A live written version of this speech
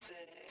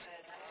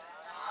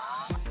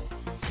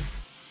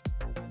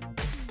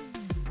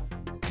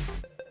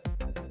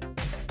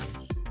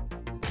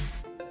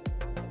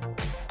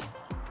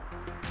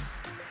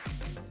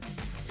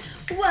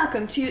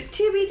Welcome to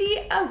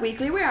TBT, a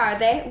weekly Where Are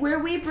They, where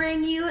we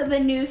bring you the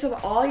news of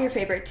all your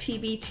favorite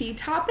TBT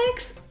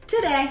topics.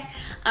 Today,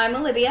 I'm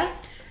Olivia.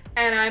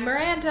 And I'm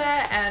Miranda,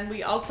 and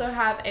we also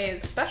have a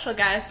special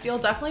guest. You'll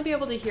definitely be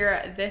able to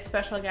hear this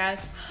special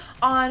guest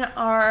on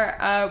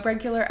our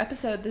regular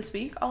episode this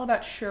week, all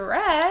about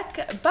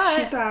Shrek. But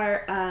she's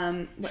our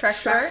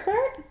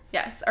Shrekspert?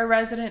 Yes, our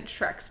resident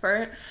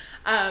Shrekspert.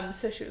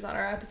 So she was on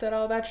our episode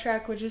all about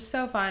Shrek, which is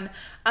so fun.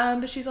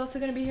 But she's also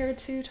going to be here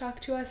to talk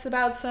to us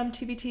about some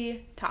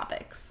TBT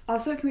topics.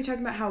 Also, can we talk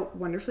about how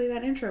wonderfully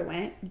that intro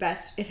went?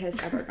 Best it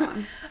has ever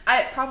gone.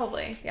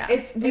 Probably, yeah.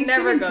 It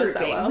never goes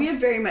that well. We have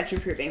very much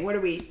improving. What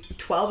are we,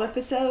 12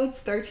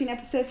 episodes, 13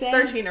 episodes in?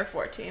 13 or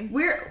 14.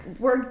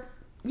 We're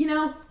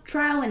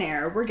trial and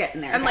error. We're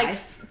getting there, and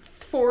guys.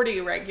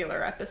 40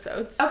 regular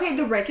episodes. Okay,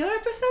 the regular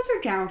episodes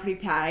are down pretty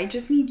bad. I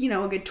just need,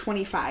 a good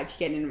 25 to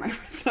get into my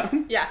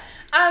rhythm. Yeah.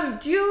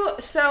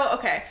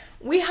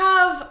 We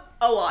have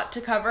a lot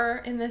to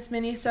cover in this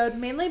mini-sode,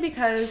 mainly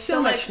because...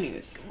 So much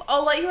news.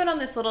 I'll let you in on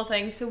this little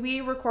thing. So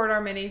we record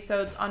our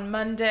mini-sodes on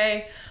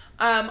Monday.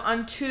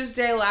 On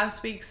Tuesday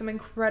last week, some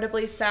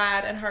incredibly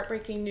sad and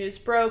heartbreaking news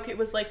broke. It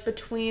was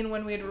between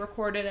when we had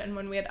recorded and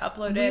when we had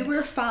uploaded. We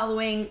were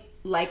following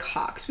like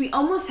hawks. We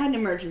almost had an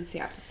emergency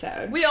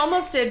episode. We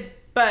almost did,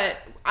 but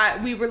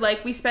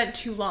we spent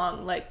too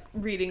long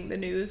reading the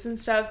news and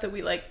stuff that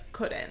we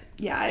couldn't.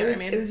 Yeah,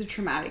 it was a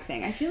traumatic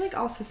thing. I feel like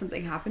also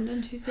something happened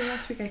on Tuesday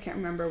last week. I can't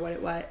remember what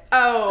it was.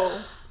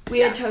 Oh. We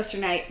had toaster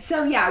night.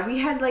 So yeah, we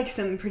had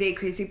some pretty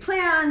crazy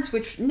plans,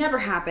 which never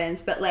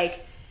happens, but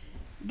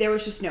there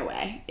was just no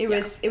way. It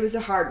was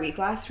a hard week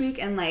last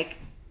week, and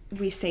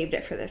we saved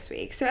it for this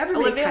week. So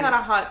everybody Olivia had a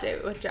hot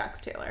date with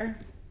Jax Taylor.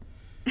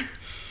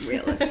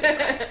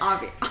 Realistically,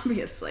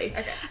 obviously.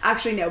 Okay.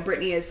 Actually, no.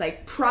 Brittany is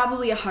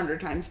probably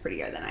 100 times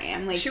prettier than I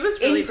am. She was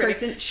really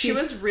pretty. She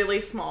was really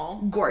small,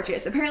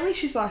 gorgeous. Apparently,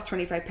 she's lost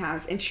 25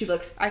 pounds, and she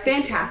looks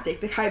fantastic.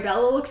 The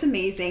Kybella looks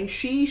amazing.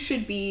 She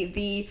should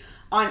be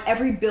on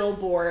every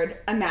billboard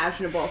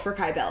imaginable for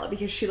Kybella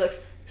because she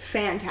looks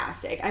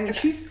fantastic. I mean,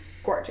 she's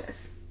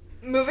gorgeous.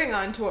 Moving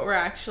on to what we're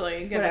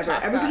actually going to talk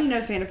about. Everybody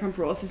knows Vanderpump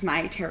Rules is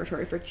my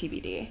territory for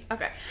TBD.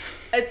 Okay.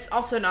 It's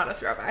also not a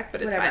throwback,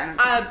 but it's fine.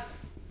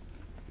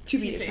 To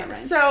be determined.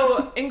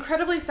 So,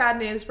 incredibly sad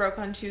news broke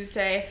on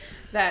Tuesday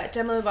that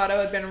Demi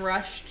Lovato had been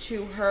rushed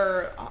to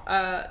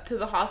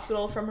the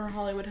hospital from her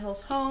Hollywood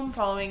Hills home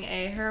following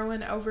a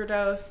heroin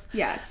overdose.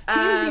 Yes.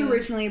 TMZ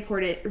originally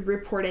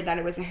reported that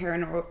it was a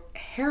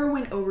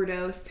heroin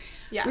overdose.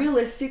 Yeah.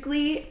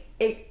 Realistically,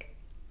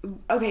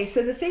 okay,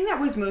 so the thing that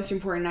was most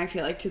important, I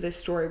feel to this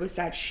story was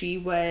that she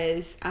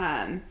was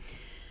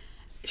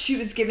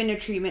given a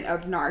treatment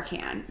of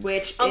Narcan,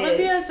 which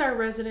Olivia is our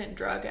resident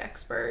drug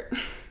expert.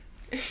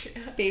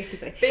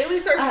 Basically.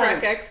 Bailey's our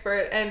Shrek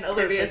expert, and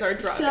Olivia's our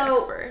drug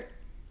expert.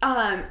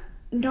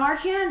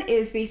 Narcan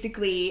is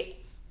basically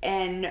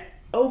an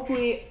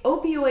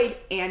opioid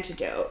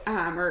antidote,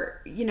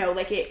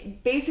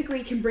 it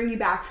basically can bring you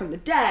back from the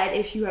dead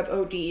if you have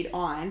OD'd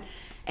on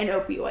an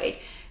opioid.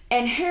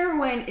 And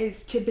heroin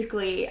is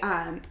typically,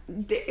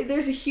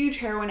 there's a huge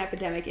heroin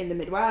epidemic in the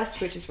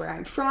Midwest, which is where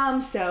I'm from,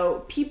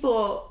 so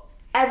people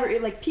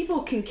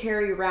can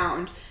carry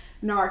around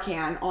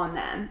Narcan on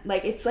them.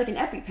 It's like an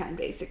EpiPen,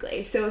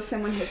 basically. So if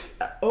someone has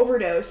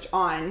overdosed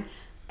on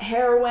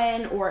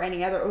heroin or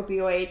any other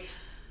opioid,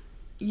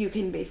 you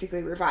can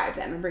basically revive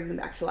them and bring them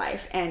back to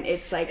life. And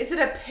it's Is it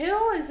a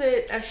pill? Is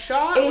it a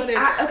shot? What is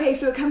it? Okay,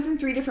 so it comes in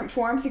 3 different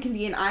forms. It can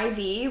be an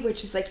IV,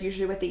 which is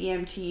usually what the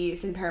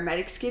EMTs and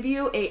paramedics give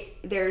you.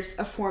 There's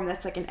a form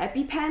that's an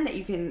EpiPen that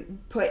you can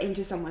put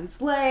into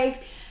someone's leg.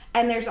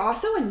 And there's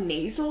also a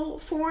nasal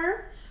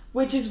form,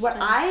 which is what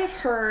I have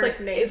heard.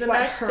 It's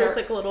Nasonex. There's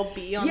a little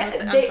B on the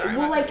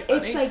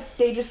thing.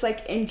 They just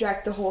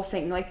inject the whole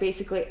thing,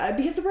 basically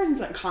because the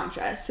person's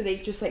unconscious, so they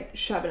just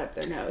shove it up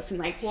their nose and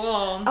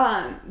whoa.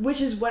 Which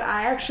is what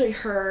I actually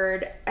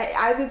heard.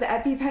 Either the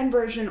EpiPen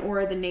version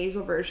or the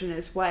nasal version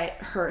is what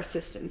her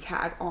assistants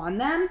had on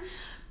them,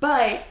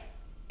 but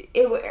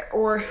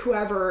or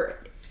whoever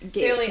gave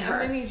Bailey, it to her.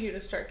 I'm gonna need you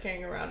to start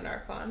carrying around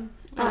Narcan.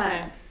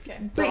 Okay.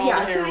 But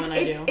yeah, so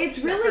it's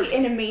really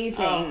an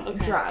amazing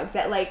drug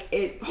that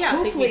it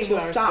hopefully will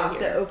stop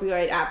the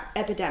opioid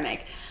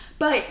epidemic.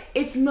 But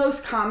it's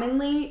most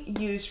commonly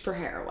used for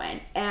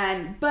heroin.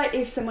 But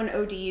if someone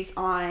ODs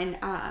on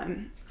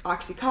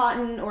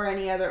Oxycontin or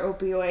any other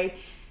opioid,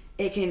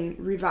 it can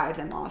revive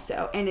them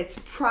also. And it's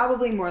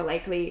probably more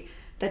likely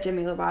that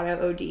Demi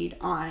Lovato OD'd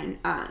on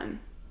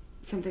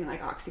something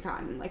like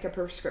Oxycontin, a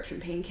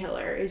prescription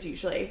painkiller is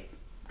usually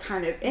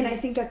kind of, and I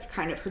think that's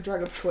kind of her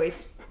drug of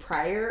choice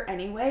prior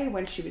anyway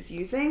when she was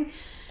using.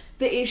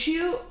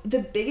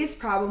 The biggest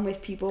problem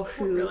with people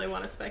who... I don't really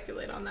want to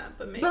speculate on that,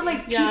 but maybe. But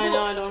people, I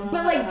know, I don't know.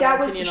 But that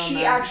was,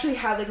 she actually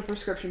had a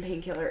prescription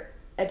painkiller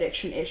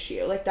addiction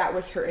issue. That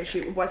was her issue.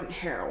 It wasn't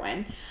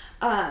heroin.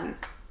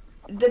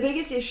 The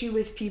biggest issue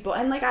with people,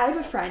 and I have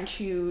a friend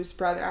whose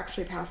brother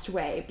actually passed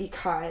away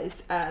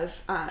because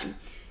of,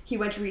 he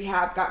went to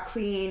rehab, got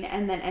clean,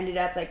 and then ended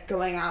up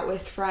going out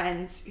with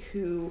friends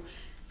who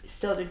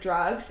still did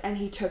drugs, and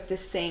he took the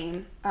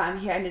same,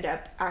 he ended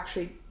up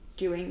actually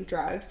doing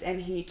drugs,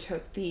 and he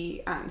took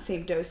the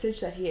same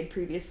dosage that he had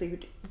previously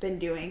been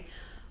doing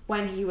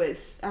when he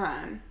was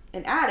an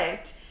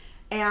addict.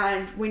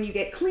 And when you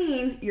get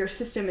clean, your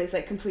system is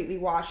like completely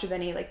washed of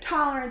any like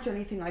tolerance or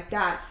anything like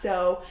that.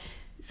 So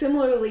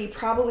similarly,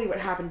 probably what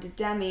happened to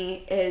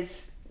Demi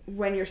is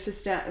when your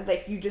system,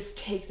 like, you just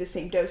take the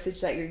same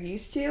dosage that you're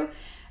used to,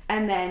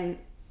 and then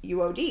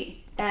you OD.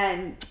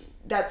 And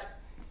that's,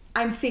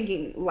 I'm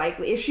thinking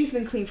likely, if she's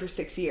been clean for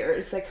 6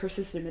 years, like, her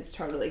system is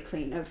totally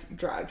clean of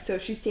drugs. So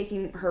if she's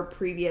taking her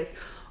previous,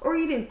 or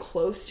even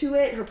close to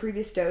it, her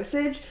previous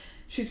dosage,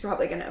 she's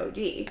probably going to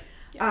OD.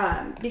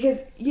 Yeah.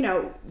 Because, you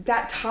know,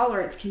 that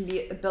tolerance can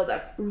be build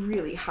up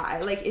really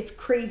high. Like, it's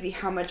crazy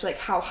how much, like,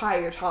 how high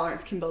your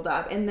tolerance can build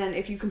up. And then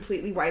if you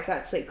completely wipe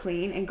that slate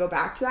clean and go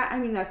back to that, I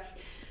mean,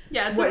 that's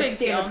it's what a big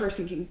standard deal.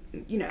 Person can,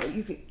 you know,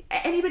 you can,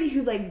 anybody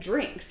who, like,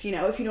 drinks, you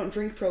know, if you don't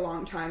drink for a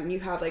long time and you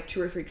have, like, 2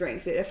 or 3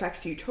 drinks, it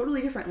affects you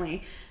totally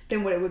differently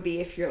than what it would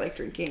be if you're, like,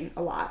 drinking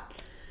a lot.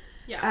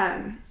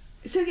 Yeah.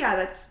 So yeah,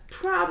 that's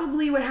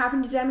probably what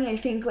happened to Demi. I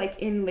think, like,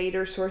 in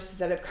later sources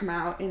that have come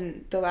out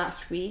in the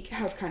last week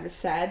have kind of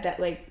said that,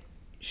 like,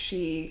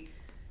 she,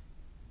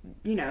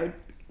 you know,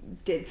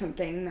 did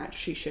something that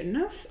she shouldn't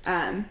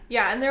have.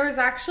 Yeah, and there was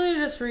actually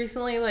just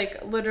recently,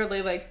 like,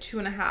 literally, like,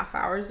 2.5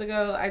 hours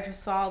ago, I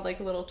just saw, like,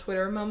 a little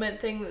Twitter moment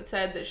thing that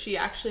said that she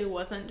actually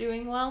wasn't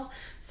doing well.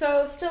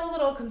 So, still a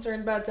little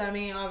concerned about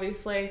Demi,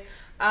 obviously.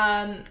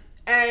 And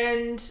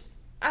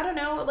I don't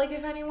know, like,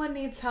 if anyone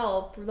needs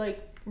help,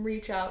 like,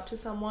 reach out to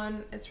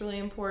someone. It's really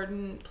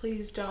important.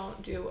 Please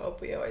don't do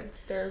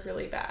opioids. They're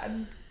really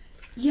bad.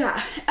 Yeah.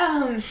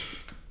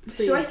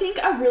 So I think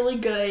a really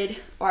good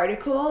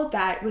article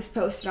that was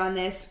posted on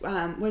this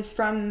was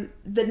from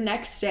the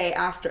next day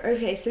after.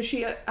 Okay, so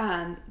she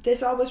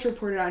this all was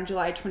reported on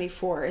July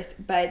 24th,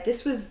 but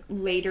this was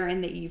later in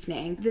the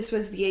evening. This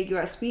was via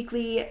US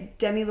Weekly.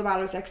 Demi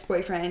Lovato's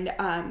ex-boyfriend,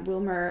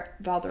 Wilmer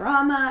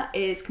Valderrama,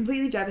 is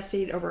completely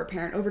devastated over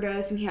apparent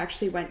overdose, and he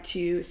actually went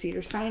to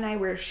Cedars-Sinai,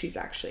 where she's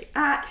actually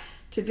at,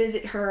 to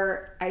visit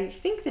her, I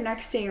think the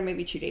next day or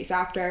maybe 2 days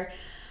after.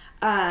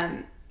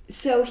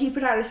 So he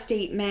put out a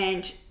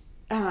statement,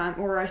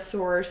 or a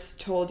source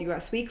told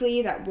US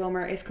Weekly that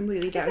Wilmer is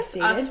completely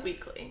devastated. It's Us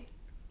Weekly.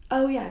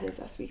 Oh, yeah, it is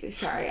Us Weekly.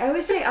 Sorry. I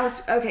always say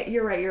Us. Okay,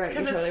 you're right.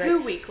 Because it's totally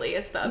Who Weekly.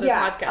 It's the other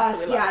podcast Us,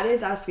 that we love. Yeah, it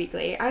is Us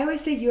Weekly. I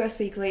always say US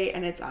Weekly,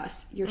 and it's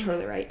Us. You're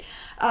totally right.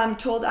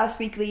 Told Us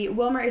Weekly,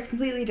 Wilmer is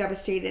completely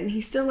devastated, and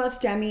he still loves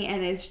Demi,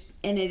 and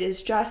it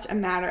is just a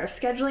matter of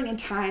scheduling and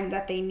time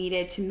that they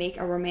needed to make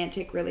a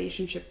romantic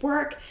relationship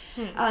work.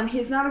 He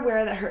is not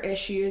aware that her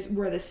issues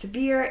were this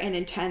severe and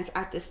intense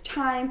at this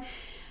time.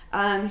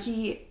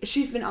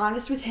 She's been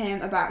honest with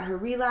him about her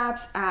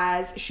relapse,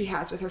 as she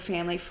has with her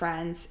family,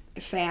 friends,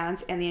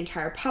 fans, and the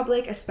entire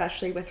public,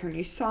 especially with her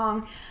new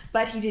song,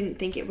 but he didn't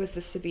think it was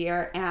this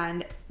severe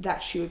and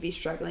that she would be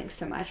struggling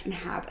so much and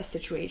have a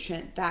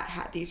situation that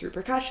had these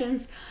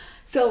repercussions.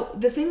 So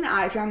the thing that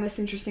I found most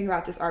interesting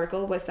about this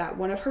article was that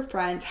one of her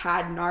friends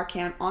had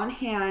Narcan on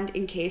hand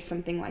in case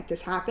something like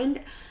this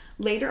happened.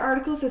 Later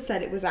articles have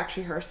said it was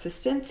actually her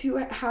assistants who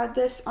had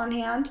this on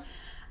hand.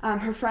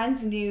 Her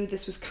friends knew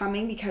this was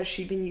coming because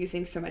she'd been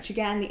using so much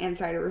again, the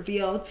insider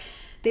revealed.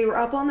 They were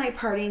up all night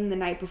partying the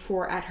night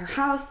before at her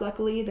house.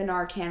 Luckily, the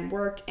Narcan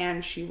worked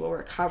and she will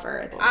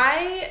recover.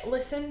 I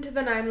listened to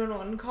the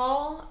 911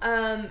 call,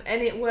 and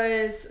it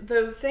was,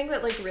 the thing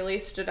that, like, really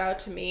stood out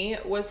to me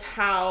was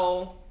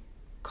how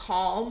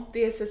calm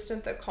the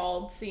assistant that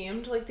called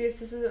seemed. Like, the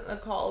assistant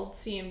that called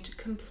seemed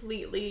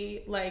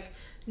completely, like,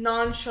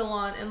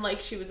 nonchalant, and like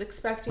she was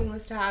expecting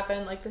this to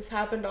happen, like this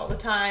happened all the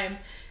time.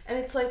 And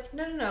it's like,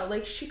 no,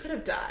 like, she could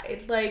have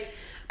died. Like,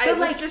 it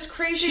was just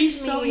crazy to me. She's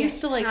so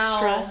used to, like,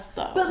 stress,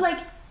 though. But, like,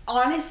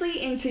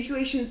 honestly, in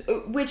situations,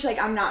 which, like,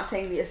 I'm not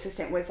saying the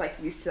assistant was, like,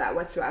 used to that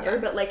whatsoever,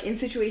 but, like, in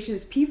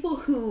situations, people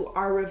who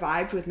are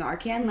revived with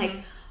Narcan, like,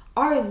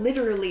 are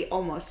literally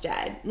almost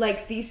dead.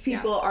 Like, these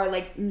people are,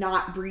 like,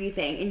 not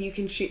breathing, and you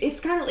can shoot.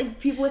 It's kind of like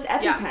people with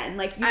EpiPen. Yeah.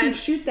 Like, you can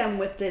shoot them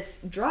with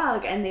this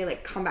drug, and they,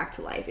 like, come back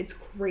to life. It's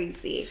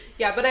crazy.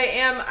 Yeah, but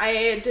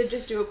I did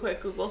just do a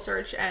quick Google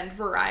search, and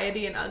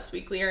Variety and Us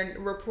Weekly are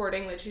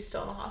reporting that she's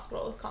still in the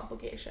hospital with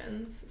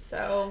complications.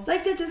 So,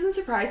 like, that doesn't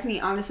surprise me,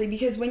 honestly,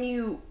 because when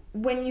you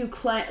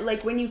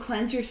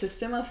cleanse your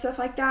system of stuff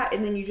like that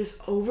and then you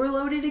just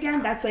overload it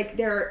again, that's like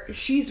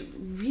she's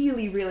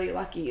really, really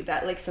lucky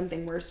that, like,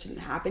 something worse didn't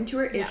happen to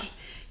her.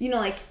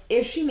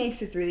 If she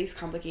makes it through these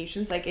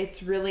complications, like,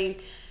 it's really,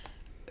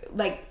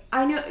 like,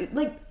 I know,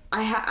 like,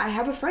 I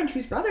have a friend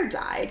whose brother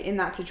died in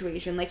that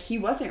situation. Like, he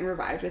wasn't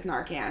revived with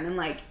Narcan, and,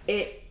 like,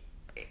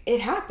 it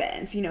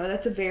happens, you know,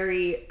 that's a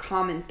very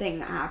common thing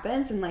that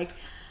happens, and, like,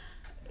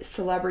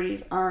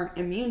 celebrities aren't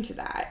immune to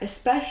that,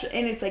 especially,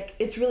 and it's like,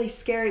 it's really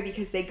scary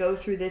because they go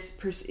through this,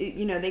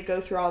 they go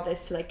through all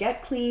this to, like,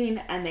 get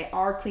clean, and they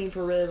are clean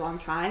for a really long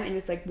time, and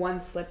it's like one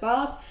slip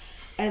up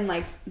and,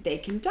 like, they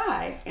can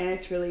die, and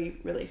it's really,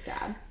 really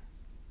sad.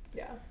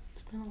 Yeah.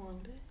 It's been a long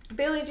day.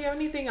 Bailey, do you have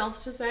anything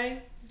else to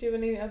say? Do you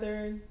have any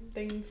other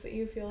things that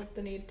you feel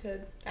the need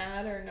to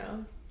add or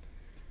no?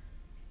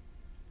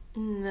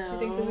 No. Do you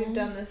think that we've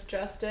done this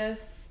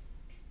justice?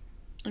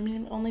 I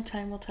mean, only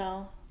time will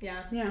tell.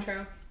 Yeah,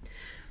 true.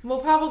 We'll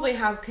probably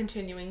have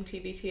continuing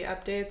TBT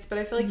updates, but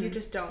I feel like you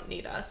just don't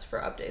need us for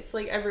updates.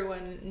 Like,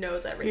 everyone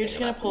knows everything. You're just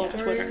gonna pull up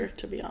Twitter,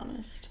 to be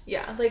honest.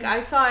 Yeah, like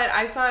I saw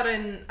it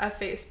in a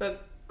Facebook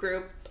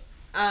group,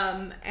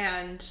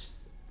 and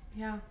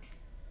yeah.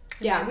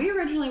 Yeah, we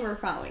originally were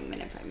following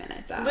minute by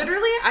minute, though.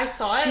 Literally, I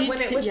saw it when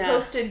it was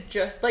posted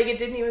just, like, it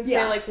didn't even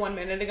say, like, 1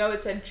 minute ago.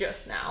 It said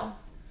just now.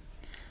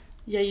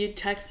 Yeah, you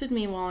texted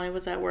me while I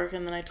was at work,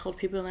 and then I told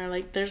people, and they're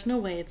like, there's no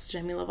way it's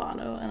Demi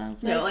Lovato. And I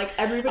was like... No, like,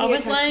 everybody at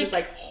texted was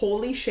like,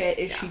 holy shit,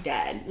 is she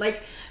dead?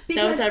 Like,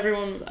 because... That was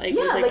everyone, like,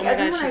 was like, oh my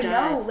god, she died. Everyone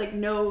I know, like,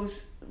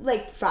 knows,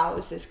 like,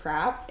 follows this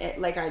crap,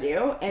 like I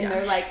do, and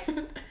they're like,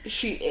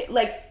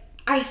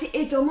 I think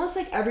it's almost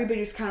like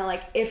everybody's kind of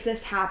like, if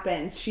this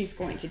happens, she's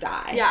going to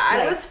die. Yeah,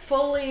 I was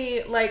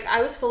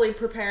fully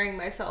preparing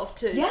myself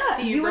to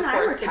see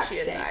reports that she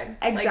had died.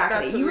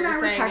 Exactly. Like, you and I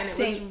were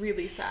texting. And it was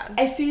really sad.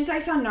 As soon as I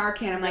saw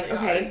Narcan, I'm like,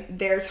 okay,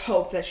 there's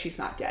hope that she's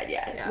not dead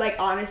yet. Yeah. Like,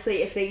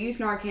 honestly, if they use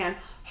Narcan,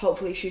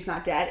 hopefully she's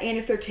not dead. And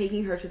if they're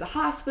taking her to the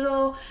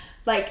hospital,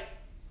 like,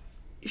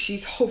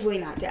 she's hopefully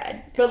not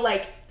dead. Yeah. But,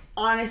 like,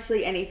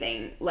 honestly,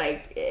 anything,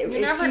 like, you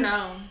never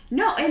know.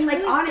 No, and it's like,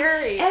 really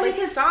scary. And like,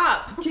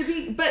 stop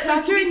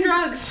doing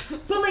drugs.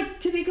 But, like,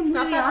 to be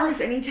completely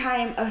honest,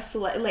 anytime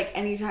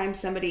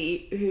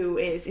somebody who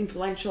is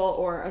influential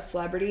or a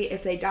celebrity,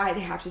 if they die,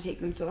 they have to take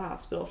them to the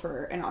hospital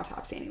for an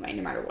autopsy anyway,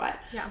 no matter what.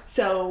 Yeah.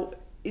 So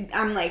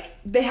I'm like,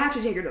 they have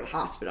to take her to the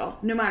hospital,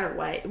 no matter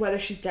what, whether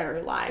she's dead or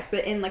alive.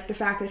 But in, like, the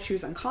fact that she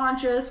was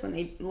unconscious when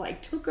they,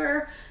 like, took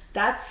her,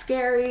 that's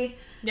scary.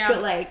 Yeah.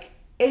 But, like,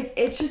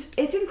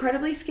 it's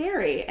incredibly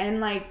scary,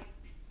 and, like,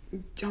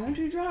 don't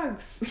do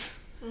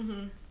drugs.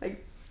 Mm-hmm.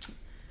 Like,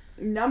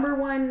 number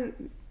one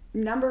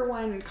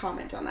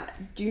comment on that: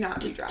 do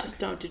not do drugs.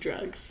 Just don't do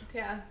drugs.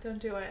 Yeah, don't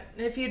do it.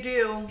 If you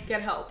do,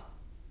 get help.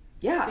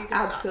 Yeah, so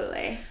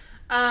absolutely.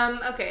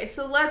 Okay,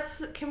 so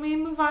can we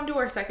move on to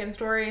our second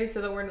story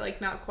so that we're,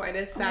 like, not quite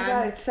as sad? Oh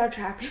my god, it's such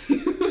happy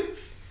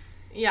news.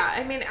 Yeah,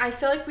 I mean, I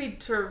feel like we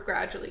sort of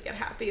gradually get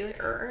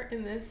happier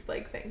in this,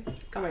 like, thing.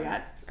 Oh my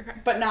god. Okay.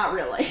 But not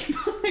really.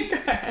 Oh my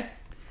god.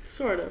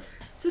 Sort of.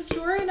 So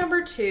story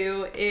number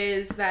 2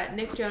 is that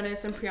Nick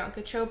Jonas and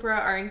Priyanka Chopra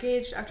are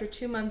engaged after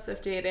 2 months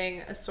of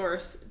dating, a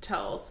source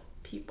tells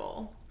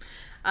People.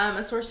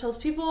 A source tells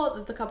People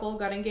that the couple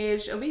got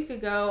engaged a week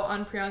ago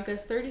on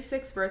Priyanka's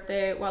 36th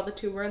birthday while the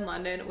two were in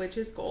London, which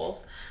is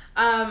goals.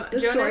 The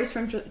story's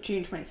from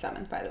June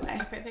 27th, by the way.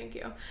 Okay, thank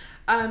you.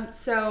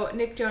 So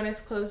Nick Jonas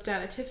closed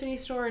down a Tiffany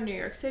store in New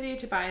York City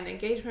to buy an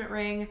engagement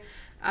ring.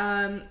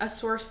 A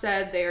source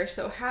said they are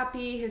so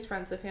happy. His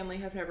friends and family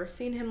have never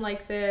seen him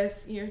like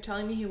this. You're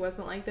telling me he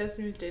wasn't like this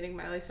when he was dating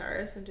Miley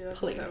Cyrus in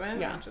 2007?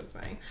 Please, yeah. I'm just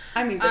saying.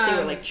 I mean, but they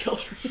were like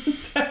children,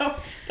 so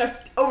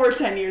that's over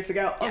 10 years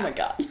ago. Oh my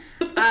god.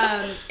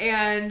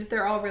 And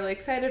they're all really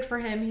excited for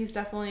him. He's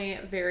definitely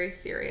very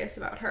serious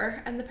about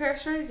her. And the pair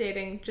started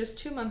dating just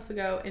 2 months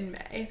ago in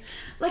May.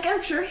 Like,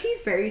 I'm sure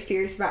he's very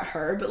serious about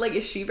her, but, like,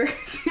 is she very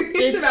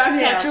serious about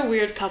him? It's such a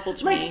weird couple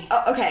to me.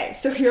 Okay,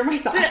 so here are my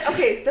thoughts.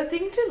 The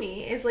thing to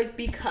me is, like,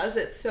 because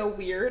it's so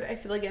weird, I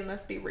feel like it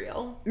must be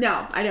real.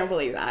 No, I don't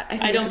believe that.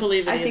 I don't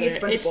believe it either. I think it's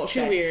a bunch of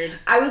bullshit. Too weird.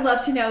 I would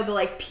love to know the,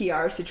 like,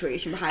 PR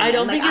situation behind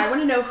them. Like, I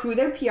want to know who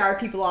their PR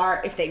people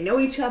are, if they know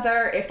each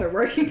other, if they're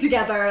working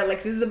together.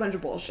 Like, this is a bunch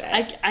of bullshit.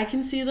 I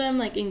can see them,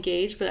 like,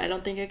 engaged, but I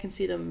don't think I can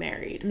see them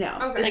married. No.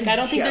 Okay. Like, I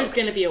don't think there's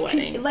going to be a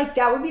wedding. Like,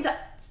 that would be the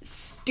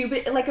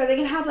stupid... Like, are they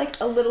going to have, like,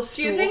 a little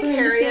stool for him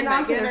to stand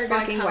on for their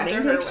fucking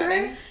wedding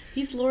pictures?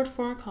 He's Lord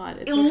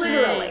Farquaad. It's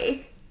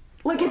literally.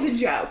 Like, it's a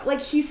joke. Like,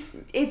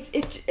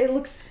 it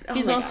looks... Oh,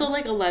 he's also,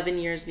 like, 11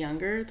 years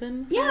younger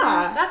than...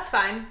 Yeah. That's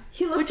fine.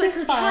 He looks like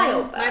her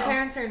child, though. My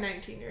parents are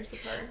 19 years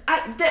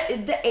apart.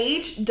 The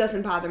age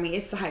doesn't bother me.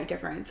 It's the height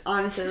difference.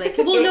 Honestly, like...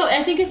 Well, no,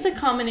 I think it's a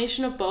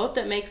combination of both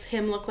that makes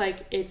him look like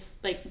it's,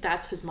 like,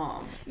 that's his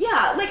mom.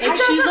 Yeah, like... She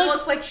doesn't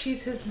look like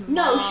she's his mom.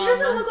 No, she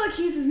doesn't look like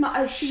he's his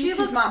mom. She's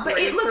his mom. But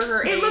it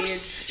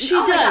looks... She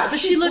does, but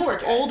she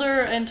looks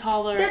older and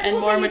taller and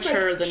more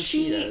mature than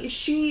she does.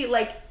 She,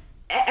 like...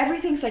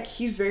 Everything's like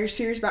he's very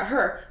serious about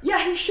her.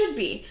 Yeah, he should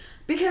be.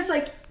 Because,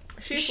 like...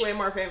 She's way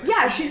more famous.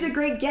 Yeah, she's a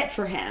great get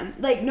for him.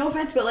 Like, no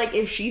offense, but, like,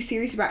 is she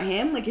serious about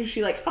him? Like, is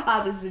she like,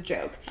 haha, this is a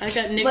joke? I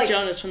got Nick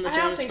Jonas from the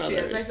Jonas Brothers. I don't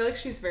think she is. I feel like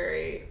she's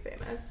very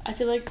famous. I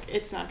feel like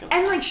it's not gonna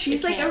And, like,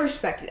 she's, like, a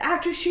respected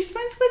actress. She's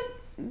friends with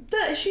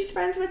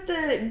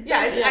the... Yeah,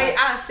 I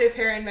asked if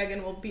Harry and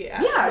Meghan will be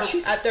at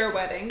their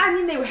wedding. I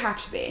mean, they would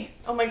have to be.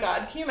 Oh my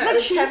god, can you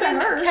imagine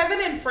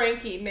Kevin and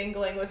Frankie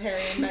mingling with Harry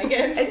and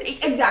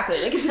Meghan? Exactly,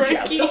 like, it's a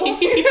joke. The whole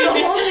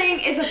thing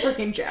is a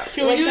freaking joke.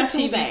 Can we do a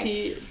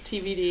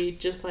TBD,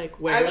 just like,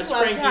 where was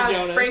Frankie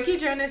Jonas? Frankie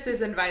Jonas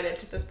is invited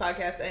to this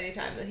podcast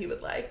anytime that he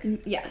would like.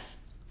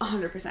 Yes.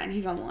 100%.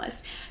 He's on the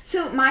list.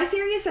 So my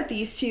theory is that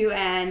these two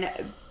and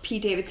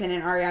Pete Davidson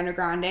and Ariana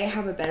Grande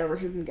have a bet over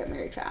who can get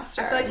married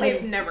faster. I feel like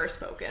they've never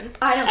spoken.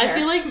 I don't care. I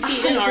feel like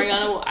Pete and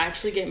Ariana will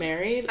actually get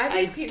married. I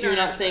think Pete do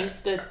not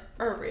think that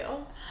are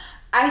real.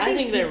 I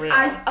think they're real.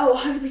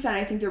 100%.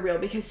 I think they're real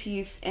because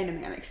he's in a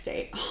manic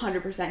state.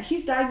 100%.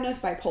 He's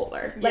diagnosed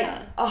bipolar. Like,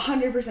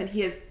 100%.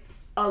 He has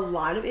a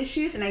lot of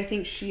issues, and I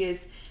think she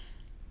is...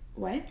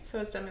 What? So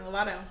is Demi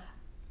Lovato.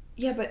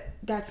 Yeah, but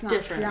that's not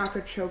different.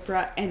 Priyanka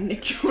Chopra and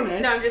Nick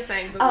Jonas. No, I'm just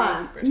saying.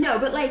 No,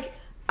 but, like,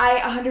 I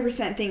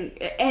 100% think...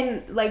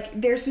 And, like,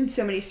 there's been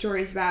so many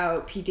stories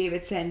about Pete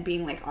Davidson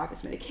being, like, off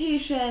his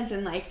medications,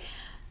 and, like,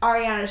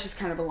 Ariana's just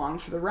kind of along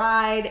for the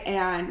ride,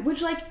 and...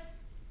 Which, like...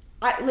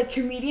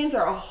 comedians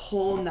are a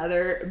whole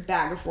nother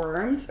bag of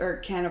worms, or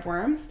can of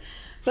worms.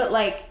 But,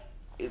 like,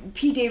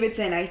 Pete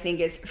Davidson, I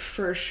think, is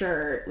for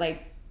sure,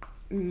 like,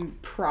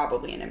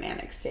 probably in a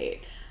manic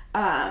state.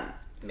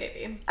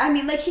 Maybe. I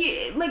mean,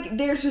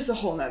 there's just a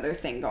whole nother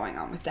thing going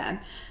on with them.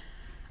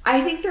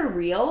 I think they're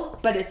real,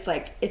 but it's,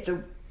 like,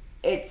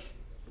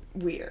 it's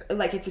weird.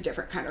 Like, it's a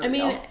different kind of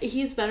real. I mean,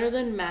 he's better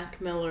than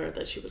Mac Miller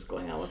that she was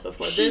going out with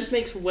before. This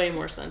makes way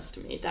more sense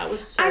to me. That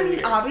was so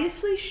weird.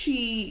 Obviously,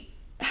 she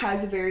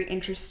has a very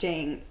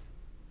interesting,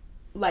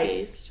 like...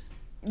 taste.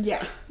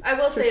 Yeah. I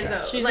will say,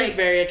 though... She's a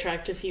very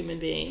attractive human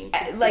being.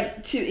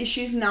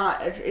 She's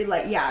not...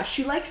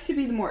 she likes to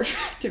be the more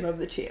attractive of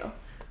the two.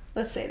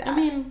 Let's say that. I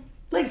mean...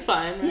 That's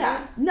fine, right?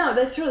 Yeah. No,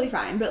 that's totally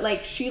fine. But,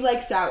 like, she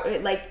likes to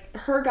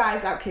her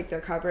guys outkick their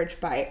coverage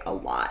by a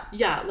lot.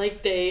 Yeah,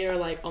 like, they are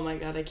like, oh my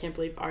god, I can't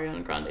believe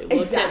Ariana Grande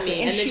looked at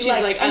me. And then she's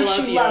like, I love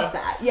you. And she loves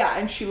that. Yeah,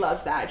 and she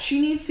loves that. She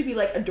needs to be,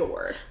 like,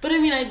 adored. But, I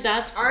mean,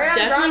 that's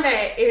Ariana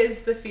Grande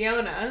is the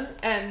Fiona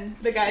and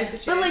the guys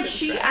that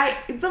she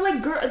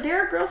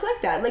there are girls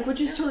like that, like,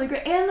 which is totally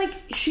great. And, like,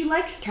 she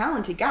likes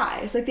talented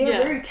guys. Like, they're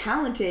very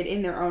talented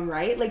in their own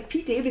right. Like,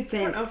 Pete Davidson...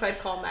 I don't know if I'd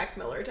call Mac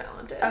Miller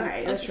talented.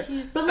 Okay, that's true.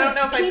 But, like, I don't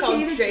know if I'd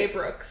call Jay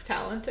Brooks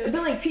talented.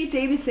 But, like, Pete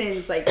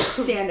Davidson's, like,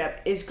 stand-up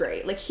is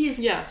great. Like,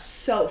 he's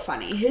so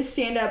funny. His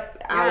stand-up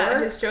hour... Yeah,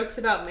 his jokes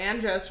about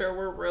Manchester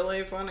were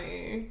really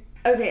funny.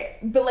 Okay,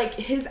 but, like,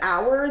 his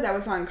hour that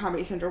was on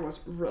Comedy Central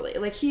was really...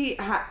 Like, he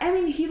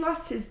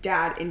lost his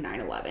dad in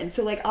 9/11.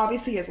 So, like,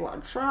 obviously he has a lot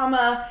of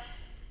trauma.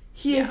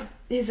 He has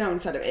his own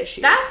set of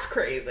issues. That's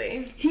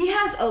crazy. He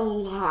has a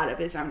lot of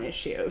his own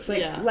issues.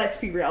 Like, let's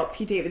be real.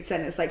 Pete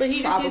Davidson is, like, but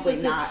he probably just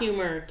uses his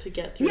humor to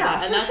get through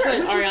that. And that's what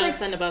Ariana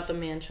said about the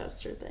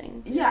Manchester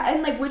thing. Yeah,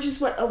 and, like, which is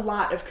what a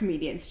lot of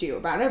comedians do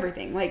about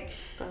everything. Like,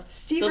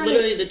 Steve...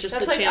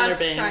 That's like Chandler us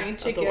Bing trying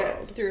to get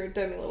world. Through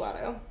Demi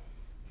Lovato.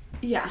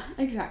 Yeah,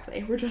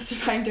 exactly. We're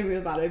justifying Demi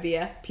Lovato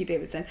via Pete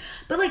Davidson.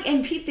 But, like,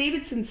 and Pete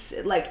Davidson's,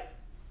 like,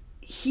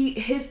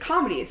 his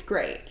comedy is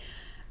great.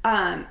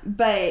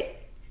 But...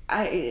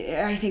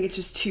 I think it's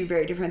just two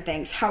very different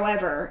things.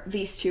 However,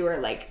 these two are,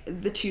 like,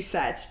 the two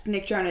sets.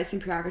 Nick Jonas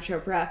and Priyanka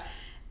Chopra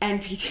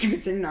and Pete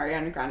Davidson and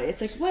Ariana Grande.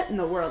 It's like, what in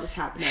the world is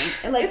happening?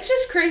 And, like, it's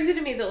just crazy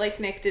to me that, like,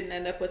 Nick didn't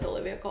end up with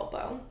Olivia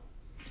Culpo.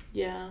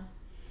 Yeah.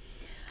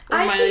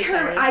 I see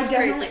her. I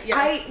definitely.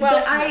 Yes.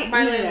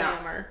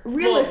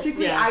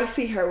 Realistically, I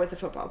see her with a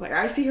football player.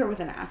 I see her with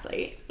an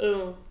athlete.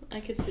 Oh,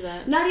 I could see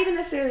that. Not even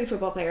necessarily a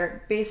football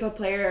player, baseball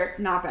player,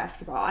 not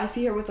basketball. I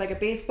see her with, like, a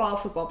baseball,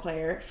 football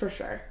player for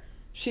sure.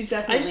 She's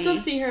definitely... I just don't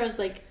see her as,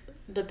 like,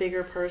 the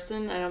bigger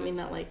person. I don't mean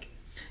that, like...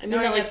 I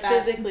mean that, like,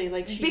 physically.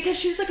 Like, because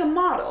she's, like, a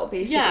model,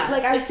 basically. Yeah.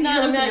 Like, I see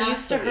her with an athlete. I'm not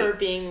used to her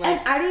being, like...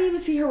 And I don't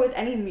even see her with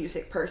any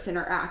music person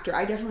or actor.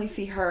 I definitely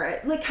see her,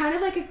 like, kind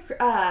of like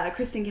a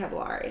Kristen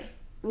Cavallari.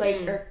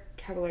 Like, or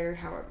Cavallari,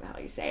 however the hell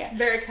you say it.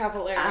 Very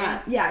Cavallari.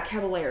 Yeah,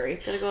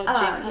 Cavallari. Gotta go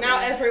with now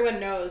everyone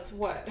knows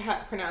how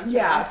to pronounce her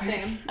last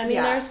name. I mean,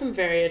 there's some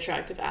very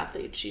attractive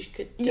athletes she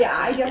could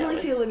I definitely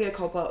see Olivia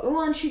Culpo.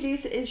 Well, and she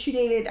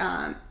dated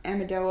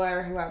Amendola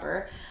or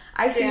whoever.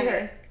 I see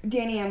her...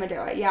 Danny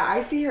Amendola. Yeah,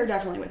 I see her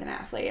definitely with an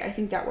athlete. I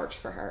think that works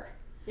for her.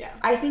 Yeah.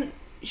 I think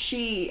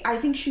she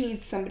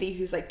needs somebody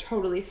who's, like,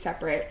 totally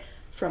separate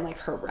from, like,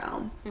 her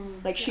realm.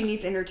 Like, she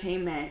needs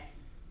entertainment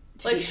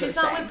to be her she's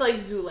thing. Not with, like,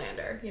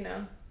 Zoolander, you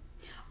know?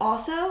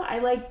 Also, I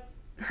like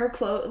her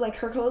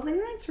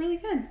clothing line's really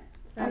good.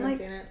 I haven't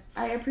seen it.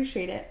 I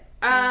appreciate it.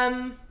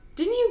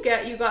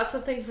 Didn't you got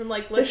something from,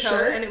 like, Le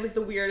Tote, and it was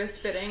the weirdest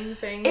fitting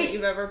thing that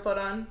you've ever put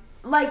on?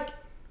 Like,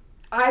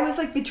 I was,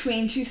 like,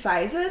 between two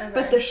sizes,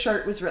 but the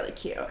shirt was really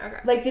cute. Okay.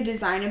 Like, the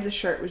design of the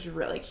shirt was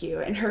really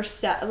cute, and her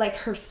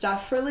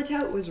stuff for Le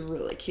Tote was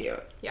really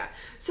cute. Yeah.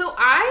 So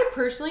I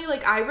personally,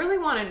 like, I really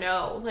want to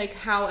know, like,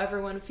 how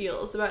everyone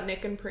feels about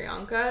Nick and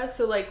Priyanka.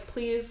 So, like,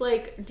 please,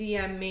 like,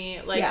 DM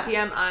me, like,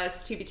 DM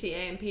us,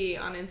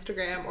 TBTAMP on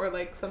Instagram, or,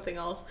 like, something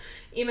else.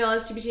 Email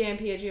us,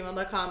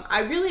 tbtamp@gmail.com. I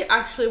really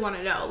actually want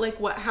to know, like,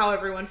 how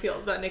everyone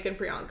feels about Nick and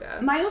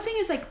Priyanka. My whole thing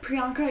is, like,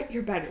 Priyanka,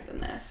 you're better than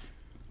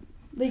this.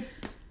 Like...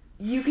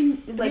 you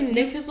can like.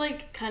 Nick is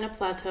like kind of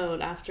plateaued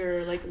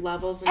after like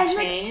Levels and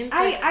Chains.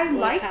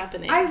 What's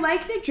happening? I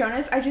like Nick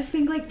Jonas. I just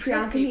think like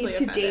Priyanka needs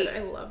to date. I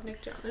love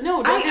Nick Jonas.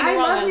 No, don't get me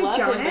wrong. I love Nick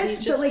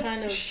Jonas, but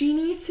like she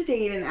needs to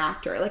date an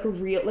actor, like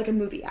a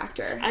movie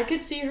actor. I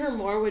could see her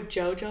more with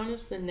Joe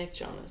Jonas than Nick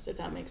Jonas, if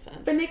that makes sense.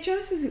 But Joe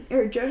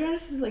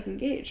Jonas is like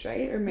engaged,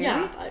 right, or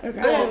married? Yeah.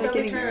 Okay. Oh,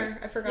 Sophie Turner.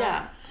 I forgot.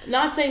 Yeah.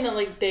 Not saying that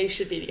like they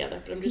should be together,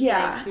 but I'm just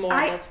saying more.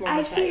 That's more.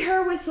 I see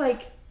her with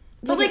like.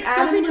 But like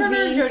Sophie Adam Turner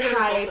Levine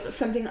type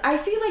something. I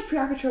see like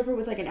Priyanka Chopra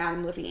with like an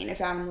Adam Levine if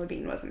Adam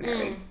Levine wasn't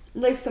married.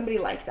 Like somebody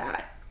like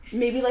that.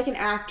 Maybe like an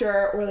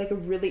actor or like a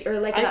really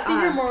I see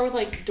her more with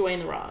like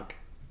Dwayne The Rock.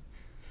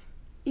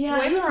 Yeah,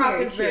 Dwayne The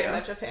Rock is very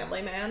much a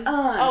family man.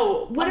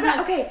 What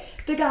about the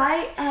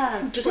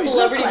guy? Just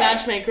celebrity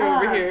matchmaker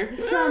over here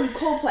from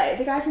Coldplay.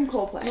 The guy from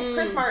Coldplay,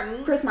 Chris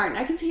Martin. Chris Martin.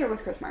 I can see her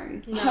with Chris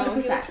Martin. 100%. No,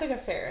 he looks like a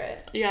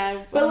ferret.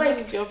 Yeah, but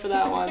like go for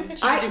that one.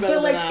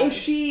 But like if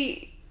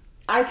she.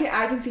 I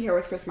can see her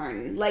with Chris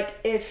Martin. Like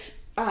if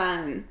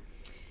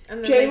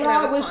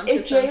J-Law was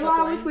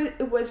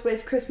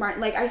with Chris Martin.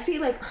 Like I see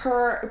like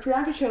her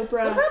Priyanka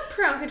Chopra. What about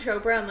Priyanka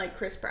Chopra and like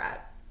Chris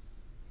Pratt?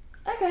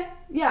 Okay,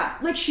 yeah,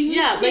 like she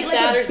needs to be like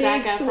that a or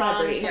big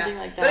celebrity, something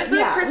like that. But I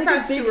feel like Chris like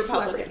Pratt's too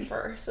Republican for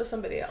her, so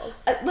somebody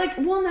else. And that's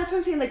what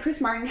I'm saying. Like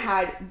Chris Martin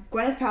had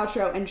Gwyneth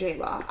Paltrow and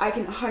J-Law. I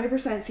can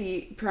 100%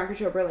 see Priyanka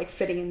Chopra like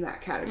fitting in that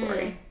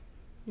category.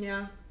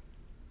 Yeah.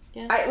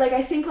 Yeah.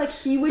 I think like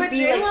he would be like. But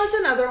J-Law's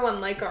another one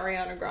like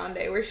Ariana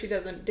Grande where she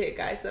doesn't date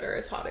guys that are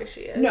as hot as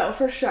she is. No,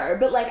 for sure.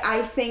 But like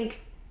I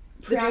think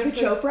Priyanka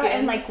Chopra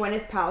and like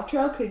Gwyneth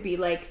Paltrow could be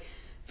like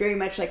very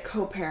much like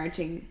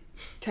co-parenting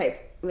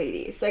type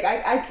ladies. Like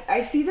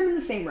I see them in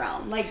the same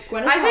realm. Like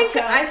Gwyneth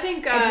Paltrow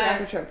and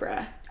Priyanka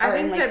Chopra. I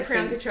think that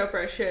Priyanka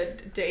Chopra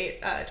should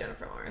date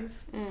Jennifer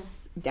Lawrence.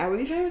 That would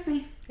be fine with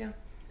me. Yeah.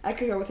 I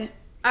could go with it.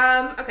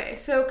 Okay,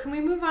 so can we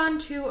move on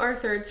to our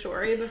third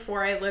story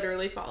before I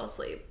literally fall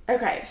asleep?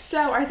 Okay,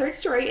 so our third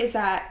story is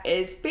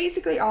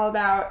basically all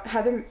about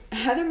Heather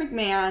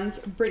McMahon's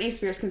Britney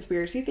Spears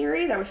conspiracy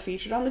theory that was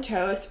featured on The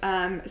Toast.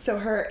 So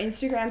her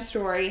Instagram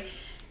story,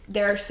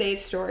 they're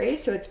saved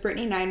stories. So it's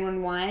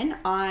Britney911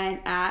 on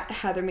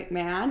 @Heather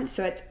McMahon.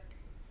 So it's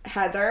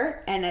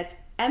Heather and it's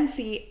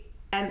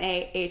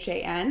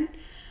McMahon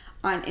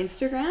on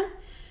Instagram.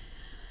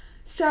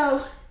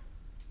 So.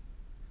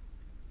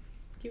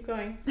 Keep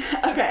going.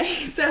 Okay,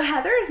 so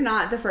Heather is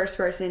not the first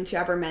person to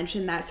ever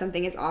mention that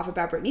something is off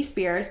about Britney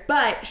Spears,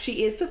 but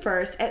she is the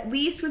first, at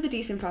least with a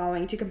decent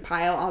following, to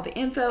compile all the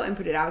info and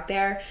put it out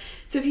there.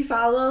 So if you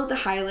follow the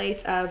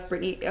highlights of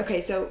Britney... Okay,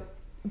 so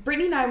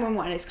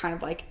Britney911 is kind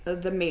of like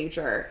the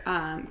major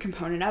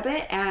component of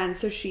it, and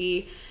so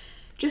she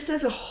just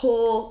does a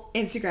whole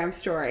Instagram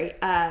story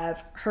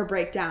of her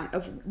breakdown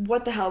of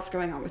what the hell's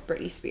going on with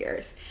Britney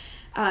Spears.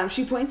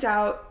 She points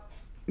out,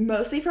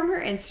 mostly from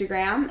her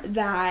Instagram,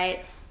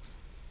 that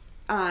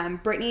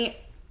Britney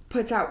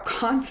puts out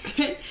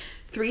constant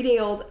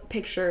 3-day-old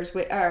pictures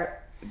with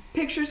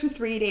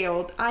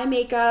 3-day-old eye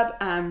makeup,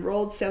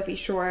 rolled selfie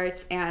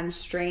shorts, and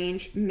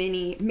strange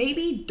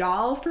maybe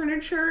doll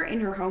furniture in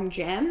her home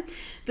gym.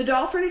 The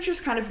doll furniture is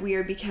kind of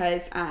weird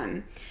because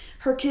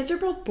her kids are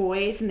both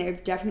boys and they're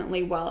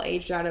definitely well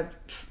aged out of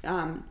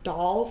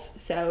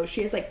dolls. So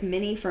she has like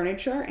mini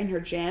furniture in her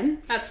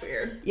gym. That's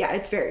weird. Yeah,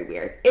 it's very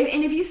weird.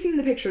 And if you've seen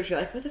the pictures, you're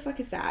like, what the fuck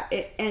is that?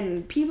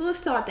 And people have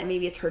thought that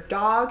maybe it's her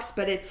dogs,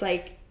 but it's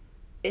like,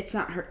 it's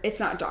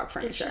not dog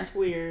furniture. It's just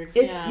weird.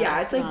 It's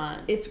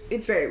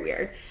very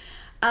weird.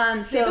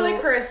 So maybe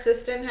like her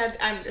assistant had.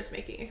 I'm just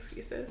making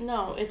excuses.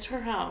 No, it's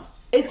her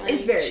house.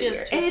 It's very weird,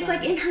 and it's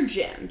like in her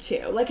gym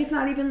too. Like it's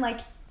not even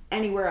like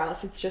anywhere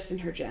else. It's just in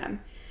her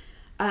gym.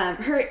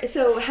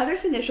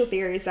 Heather's initial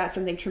theory is that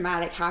something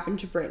traumatic happened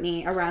to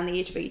Britney around the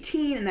age of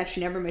 18 and that she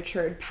never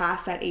matured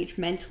past that age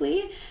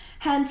mentally.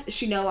 Hence,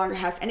 she no longer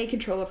has any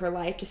control of her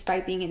life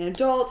despite being an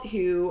adult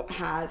who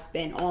has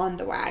been on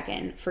the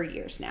wagon for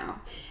years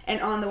now.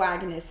 And on the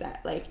wagon is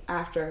that, like,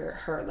 after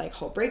her, like,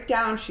 whole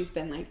breakdown, she's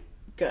been, like,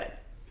 good,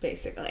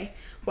 basically.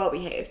 Well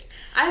behaved.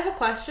 I have a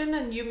question,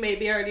 and you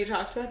maybe already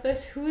talked about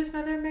this. Who is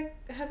Heather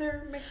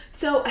McMahon?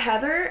 So,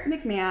 Heather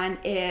McMahon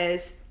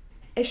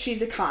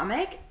she's a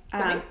comic.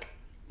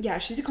 Yeah,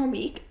 she's a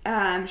comique.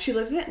 She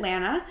lives in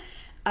Atlanta.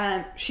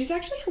 She's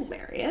actually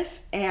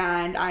hilarious,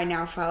 and I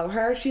now follow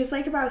her. She has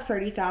like about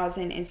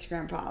 30,000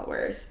 Instagram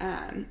followers.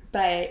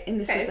 But in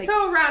this was like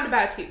so around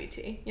about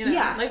TBT, you know,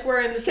 yeah, like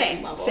we're in the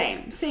same level,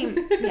 same,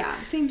 yeah,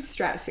 same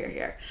stratosphere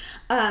here.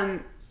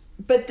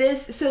 But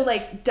this, so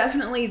like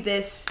definitely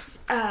this,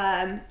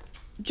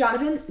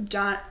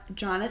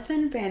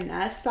 Jonathan Van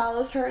Ness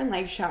follows her and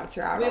like shouts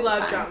her out. We all the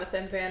love time.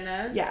 Jonathan Van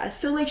Ness. Yeah,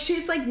 so like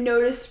she's like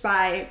noticed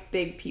by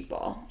big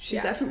people. She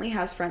definitely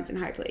has friends in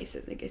high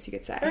places, I guess you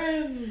could say.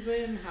 Friends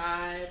in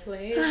high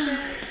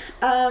places.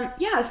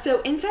 Yeah,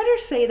 so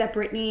insiders say that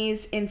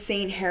Britney's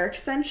insane hair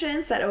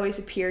extensions that always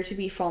appear to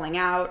be falling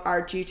out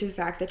are due to the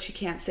fact that she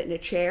can't sit in a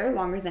chair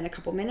longer than a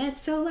couple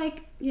minutes. So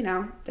like, you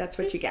know, that's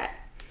what you get.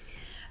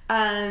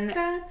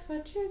 That's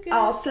what you get.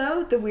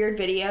 Also, the weird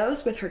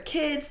videos with her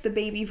kids, the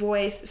baby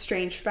voice,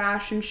 strange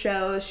fashion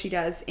shows she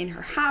does in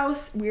her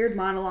house, weird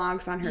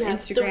monologues on her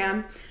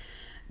Instagram.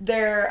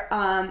 They're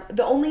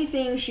the only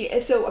thing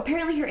so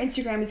apparently her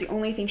Instagram is the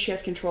only thing she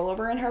has control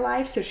over in her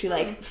life, so she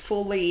like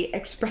fully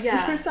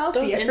expresses herself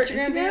via her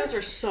Instagram. Videos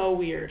are so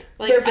weird.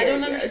 Like I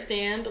don't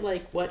understand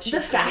like what she's the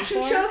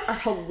fashion shows are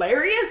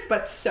hilarious,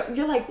 but so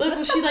you're like, what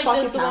the she like fuck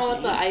does is the happening? one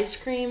with the ice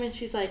cream, and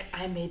she's like,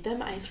 I made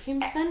them ice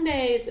cream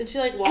sundaes, and she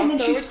like walks over to them.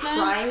 And then she's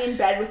crying in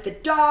bed with the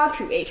dog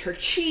who ate her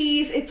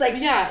cheese. It's like,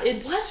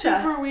 it's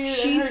super weird.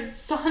 And her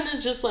son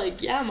is just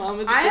like, yeah,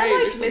 mom, it's great. I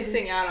am like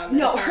missing out on this.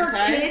 No,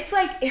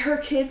 her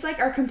kids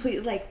are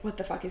completely like, what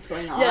the fuck is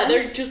going on? Yeah,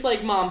 they're just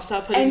like, mom,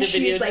 stop putting the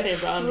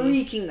videotape on me. And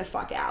she's like freaking the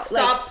fuck out.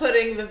 Stop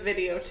putting the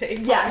videotape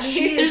on me. Yeah,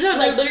 she is. They're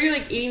literally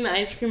like eating the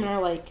ice cream and are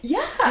like,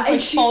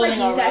 and she's like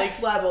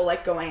next level,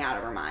 like going out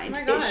of her mind. Oh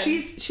my God.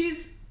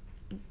 She's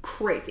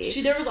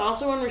crazy. There was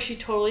also one where she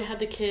totally had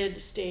the kid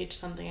stage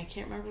something. I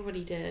can't remember what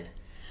he did.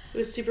 It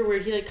was super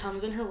weird. He like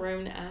comes in her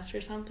room to ask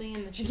her something,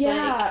 and then she's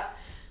like.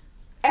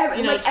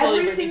 Totally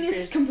everything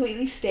is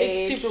completely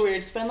staged. It's super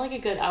weird. Spend like a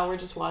good hour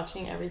just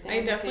watching everything.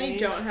 I definitely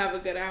don't have a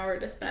good hour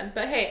to spend.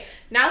 But hey,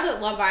 now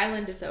that Love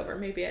Island is over,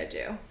 maybe I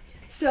do.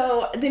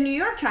 So the New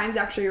York Times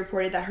actually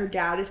reported that her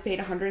dad is paid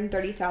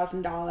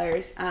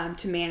 $130,000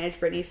 to manage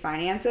Britney's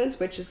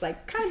finances, which is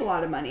like kind of a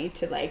lot of money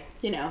to like,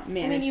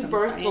 manage someone's finances. You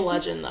birthed the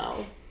legend though.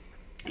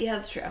 Yeah,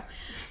 that's true.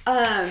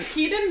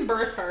 He didn't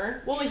birth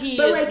her. Well, he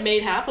has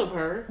made half of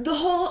her. The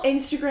whole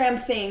Instagram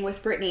thing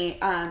with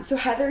Britney, so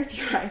Heather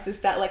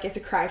theorizes that, like, it's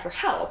a cry for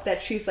help, that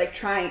she's, like,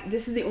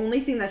 this is the only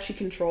thing that she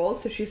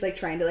controls, so she's, like,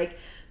 trying to, like,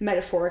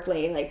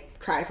 metaphorically, like,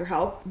 cry for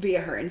help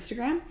via her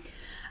Instagram.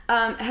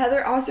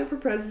 Heather also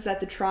proposes that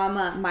the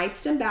trauma might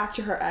stem back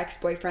to her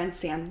ex-boyfriend,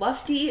 Sam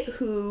Lufty,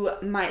 who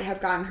might have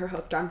gotten her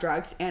hooked on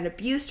drugs and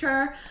abused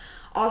her.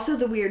 Also,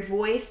 the weird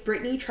voice.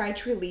 Britney tried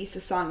to release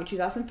a song in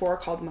 2004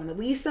 called Mona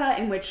Lisa,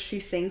 in which she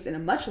sings in a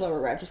much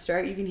lower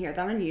register. You can hear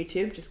that on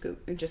YouTube. Just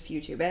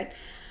YouTube it.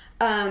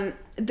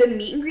 The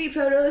meet and greet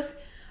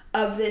photos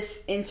of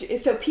this...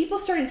 So people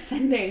started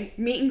sending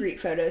meet and greet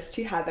photos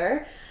to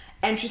Heather,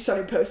 and she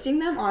started posting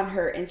them on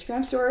her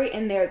Instagram story,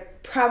 and they're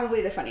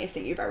probably the funniest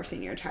thing you've ever seen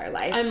in your entire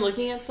life. I'm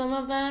looking at some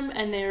of them,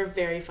 and they're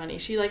very funny.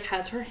 She, like,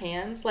 has her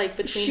hands, like,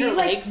 between her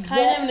legs,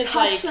 kind of, and it's,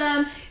 like,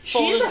 them.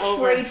 She's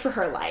afraid for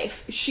her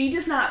life. She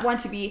does not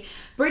want to be...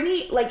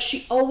 Britney, like,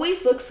 she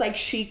always looks like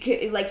she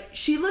could... Like,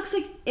 she looks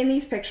like, in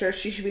these pictures,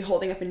 she should be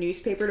holding up a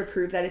newspaper to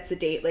prove that it's a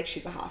date, like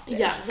she's a hostage.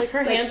 Yeah, like,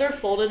 her hands are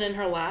folded in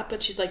her lap,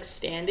 but she's, like,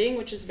 standing,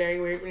 which is very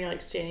weird when you're,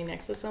 like, standing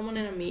next to someone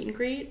in a meet and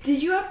greet.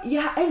 Did you have...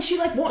 Yeah, and she,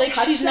 like, won't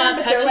touch them,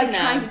 but they're, like,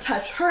 trying to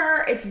touch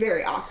her. It's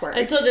very awkward.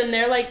 And so then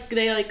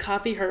they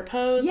copy her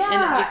pose, and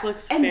it just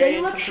looks very and they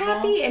look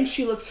happy, and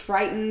she looks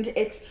frightened.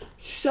 It's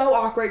so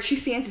awkward. She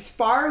stands as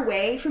far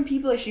away from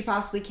people as she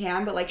possibly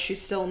can, but, like,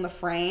 she's still in the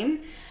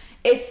frame.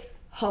 It's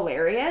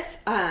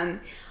hilarious.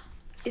 So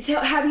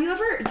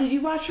did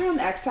you watch her on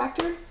the X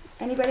Factor?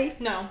 Anybody?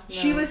 No.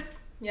 She was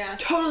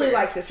totally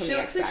like this on the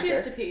X Factor. She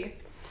looks like she has to pee.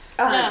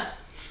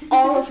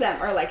 All of them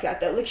are like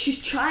that, though. Like,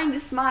 she's trying to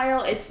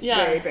smile. It's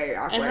very, very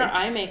awkward. And her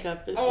eye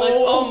makeup is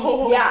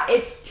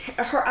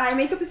Yeah, her eye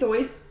makeup is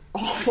always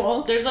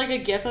awful. There's, like, a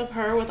gif of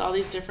her with all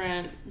these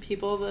different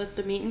people at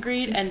the meet and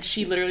greet, and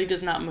she literally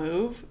does not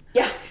move.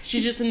 Yeah.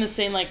 She's just in the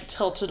same, like,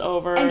 tilted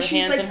over, and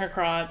hands like, in her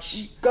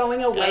crotch.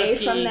 Going away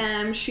from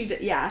them.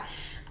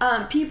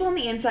 People on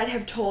the inside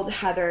have told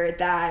Heather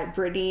that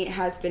Britney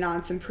has been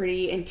on some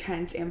pretty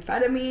intense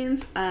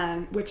amphetamines,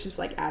 which is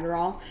like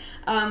Adderall,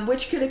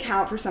 which could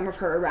account for some of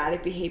her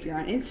erratic behavior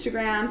on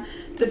Instagram.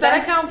 Does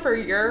that account for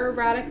your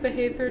erratic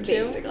behavior too?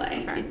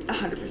 Basically,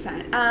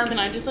 100%. Can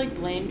I just like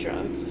blame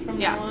drugs from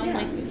now on? Yeah,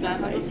 like, is that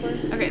how this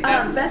works? Okay,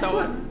 that's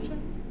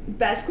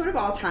best quote of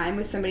all time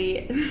was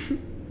somebody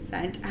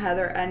sent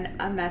Heather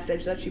a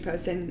message that she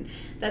posted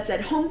that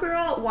said,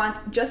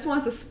 "Homegirl just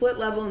wants a split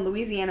level in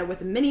Louisiana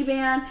with a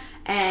minivan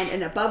and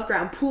an above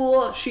ground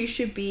pool. She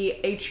should be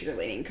a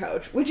cheerleading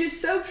coach," which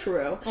is so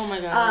true. Oh my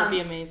god, that would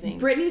be amazing.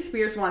 Britney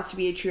Spears wants to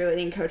be a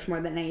cheerleading coach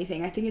more than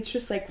anything. I think it's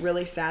just like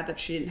really sad that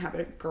she didn't have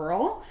a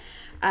girl.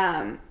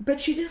 But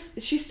she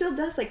still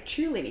does like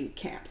cheerleading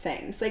camp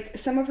things. Like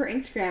some of her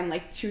Instagram,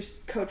 like she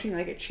was coaching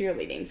like a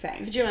cheerleading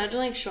thing. Could you imagine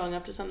like showing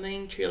up to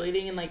something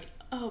cheerleading and like,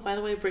 oh, by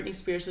the way, Britney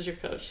Spears is your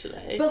coach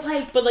today. But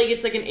like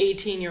it's like an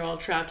 18-year-old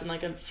trapped in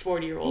like a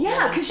 40-year-old.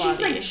 Yeah, because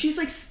she's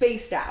like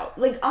spaced out.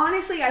 Like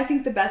honestly, I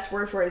think the best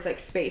word for it is like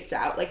spaced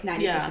out, like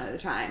 90% of the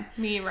time.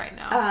 Me right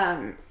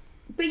now.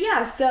 But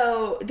yeah,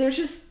 so there's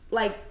just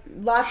like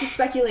lots of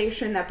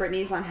speculation that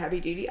Britney's on heavy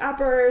duty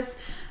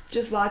uppers.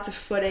 Just lots of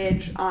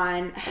footage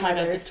on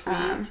Heather's.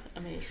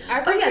 Amazing.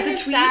 Everything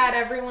is sad.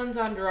 Everyone's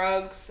on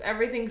drugs.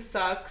 Everything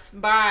sucks.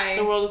 Bye.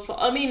 The world is.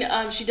 I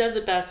mean, she does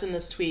it best in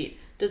this tweet.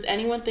 Does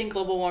anyone think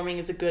global warming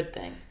is a good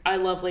thing? I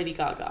love Lady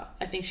Gaga.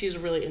 I think she's a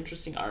really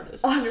interesting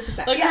artist.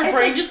 100%. Like, her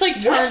brain just, like,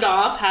 turned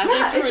off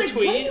halfway through a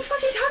tweet. What are you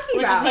fucking talking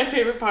about? Which is my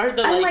favorite part.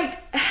 That, and,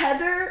 like,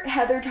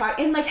 Heather talk,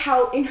 and, like,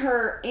 how in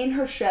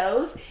her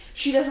shows,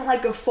 she doesn't,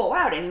 like, go full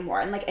out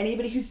anymore. And, like,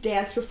 anybody who's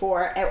danced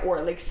before or,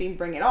 like, seen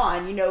Bring It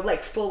On, you know,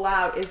 like, full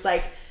out is,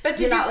 like,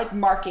 you're not, like,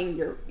 marking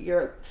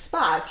your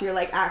spots. You're,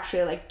 like,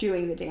 actually, like,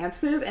 doing the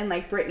dance move. And,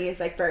 like, Britney is,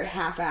 like, very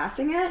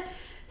half-assing it.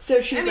 So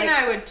she's like...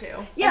 I would too.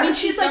 Yeah, but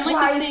she's like,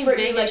 why is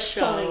Britney, like,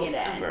 phoning it in?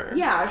 Ever.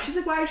 Yeah, she's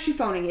like, why is she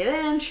phoning it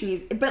in? She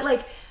needs... But,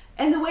 like...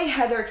 And the way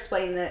Heather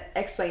explains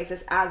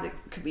this as a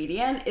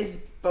comedian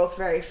is both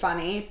very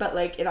funny, but,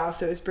 like, it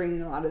also is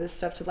bringing a lot of this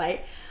stuff to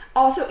light.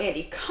 Also,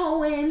 Andy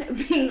Cohen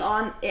being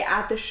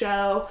at the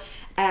show,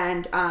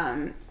 and,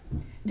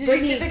 Did you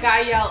see the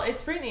guy yell,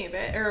 "It's Britney,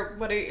 bitch," or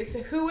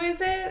who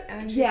is it? And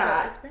then she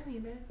said, "It's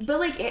Britney, bitch." But,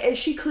 like,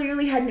 she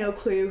clearly had no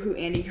clue who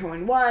Andy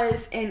Cohen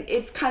was, and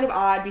it's kind of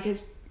odd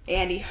because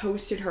Andy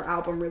hosted her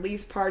album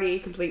release party,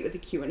 complete with a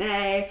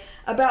Q&A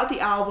about the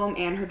album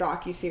and her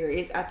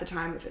docuseries at the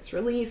time of its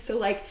release. So,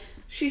 like,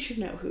 she should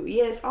know who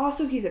he is.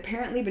 Also, he's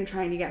apparently been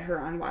trying to get her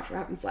on Watch What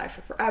Happens Live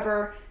for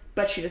forever,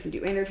 but she doesn't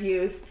do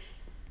interviews.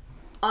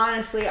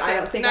 Honestly, I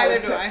don't think I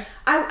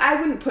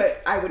wouldn't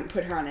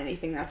put her on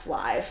anything that's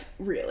live,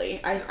 really.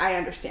 I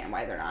understand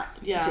why they're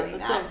not doing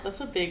that.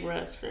 That's a big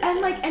risk. And,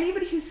 like,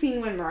 anybody who's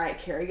seen when Mariah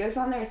Carey goes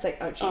on there, it's like,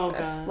 oh,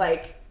 Jesus.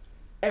 Like,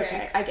 okay,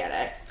 thanks. I get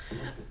it.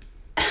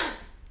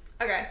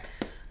 Okay.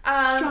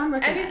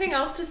 Anything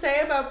else to say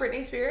about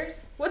Britney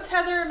Spears? What's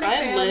Heather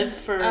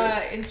McMahon's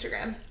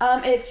Instagram?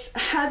 It's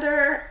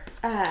Heather,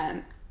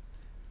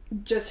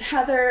 just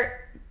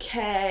Heather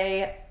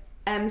K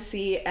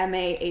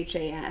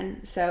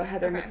McMahon. So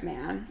Heather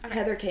McMahon. Okay.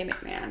 Heather K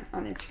McMahon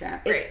on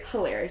Instagram. Great. It's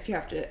hilarious. You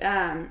have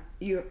to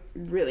you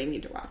really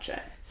need to watch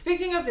it.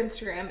 Speaking of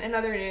Instagram, in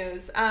other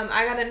news,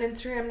 I got an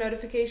Instagram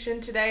notification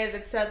today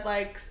that said,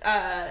 like,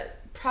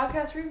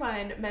 Podcast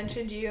Rewind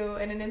mentioned you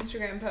in an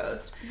Instagram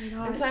post.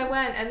 Oh, and so I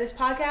went, and this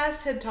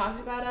podcast had talked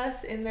about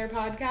us in their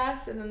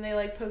podcast, and then they,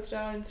 like, posted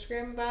on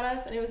Instagram about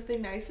us, and it was the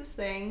nicest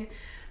thing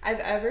I've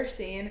ever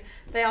seen.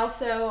 They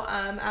also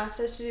asked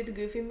us to do the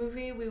Goofy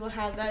movie. We will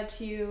have that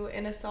to you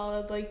in a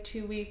solid, like,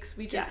 2 weeks.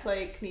 We just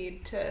like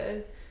need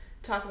to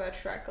talk about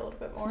Shrek a little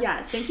bit more.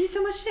 Yes, thank you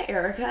so much to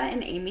Erica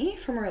and Amy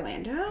from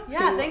Orlando.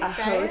 Yeah, thanks,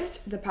 guys.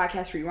 Host the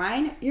Podcast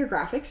Rewind. Your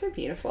graphics are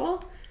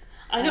beautiful.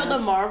 I know the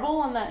marble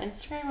on that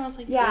Instagram. I was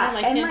like, damn,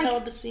 I can't tell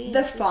what the scene.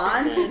 The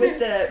font with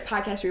the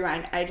Podcast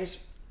Rewind,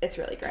 it's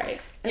really great.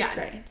 It's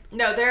great.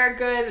 No, they're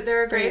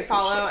a great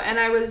follow, and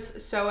I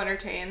was so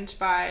entertained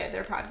by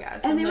their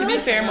podcast. And to be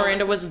fair,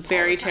 Miranda was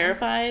very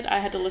terrified. I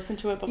had to listen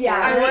to it before.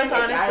 Yeah, I was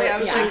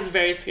honestly. She was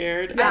very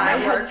scared. Yeah, I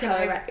had to tell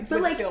her.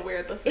 But, like, feel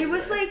weird listening. It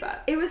was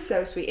it was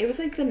so sweet. It was,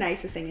 like, the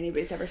nicest thing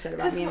anybody's ever said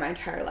about me in my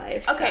entire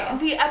life. Okay,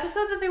 the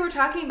episode that they were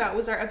talking about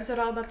was our episode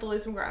all about the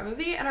Liz McGrath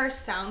movie, and our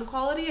sound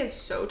quality is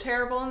so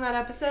terrible in that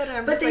episode, and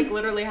I'm just like,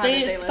 literally, how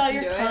did they listen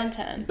to it?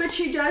 Content. But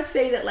she does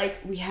say that, like,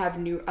 we have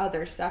new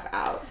other stuff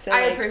out. So,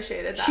 I like,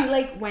 appreciated that. She,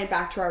 like, went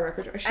back to our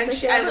repertoire.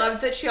 She's and I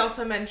loved that she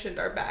also mentioned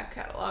our back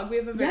catalog. We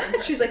have a very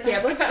she's like, we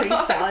have, like, pretty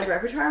solid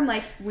repertoire. I'm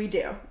like, we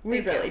do.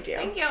 We really do.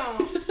 Thank you.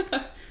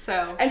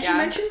 So, and she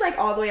mentioned, like,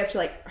 all the way up to,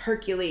 like,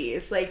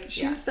 Hercules. Like,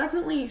 she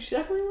definitely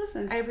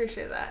listened. I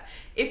appreciate that.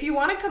 If you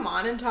want to come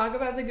on and talk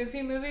about the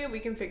Goofy movie, we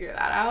can figure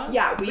that out.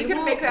 Yeah, we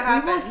can make that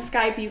happen. We will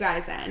Skype you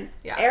guys in.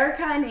 Yeah.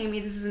 Erica and Amy,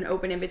 this is an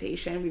open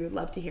invitation. We would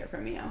love to hear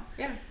from you.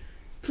 Yeah.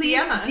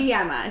 Please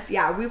DM us.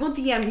 Yeah, we will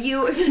DM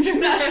you. If you do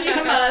not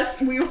DM us,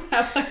 we will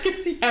have, like, a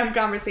DM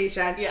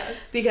conversation.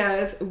 Yes.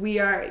 Because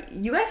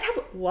you guys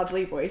have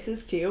lovely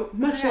voices too.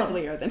 Much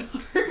lovelier than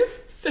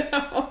ours.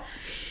 So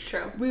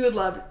true. We would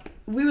love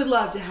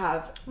to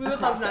have We would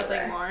love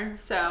nothing more.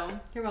 So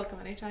you're welcome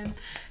anytime.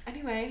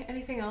 Anyway,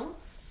 anything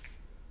else?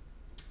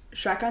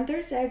 Shrek on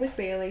Thursday with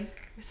Bailey.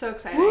 So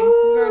exciting.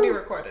 Woo! We've already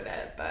recorded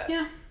it, but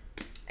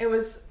it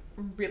was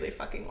really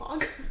fucking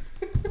long.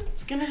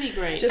 It's gonna be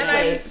great.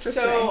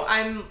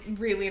 I'm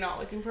really not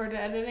looking forward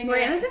to editing.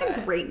 Miranda's in a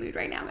great mood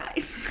right now,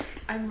 guys.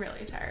 I'm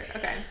really tired.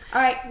 Okay.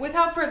 All right.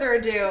 Without further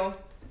ado,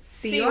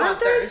 see you on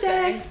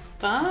Thursday.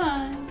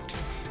 Bye.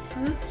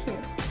 That was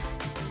cute.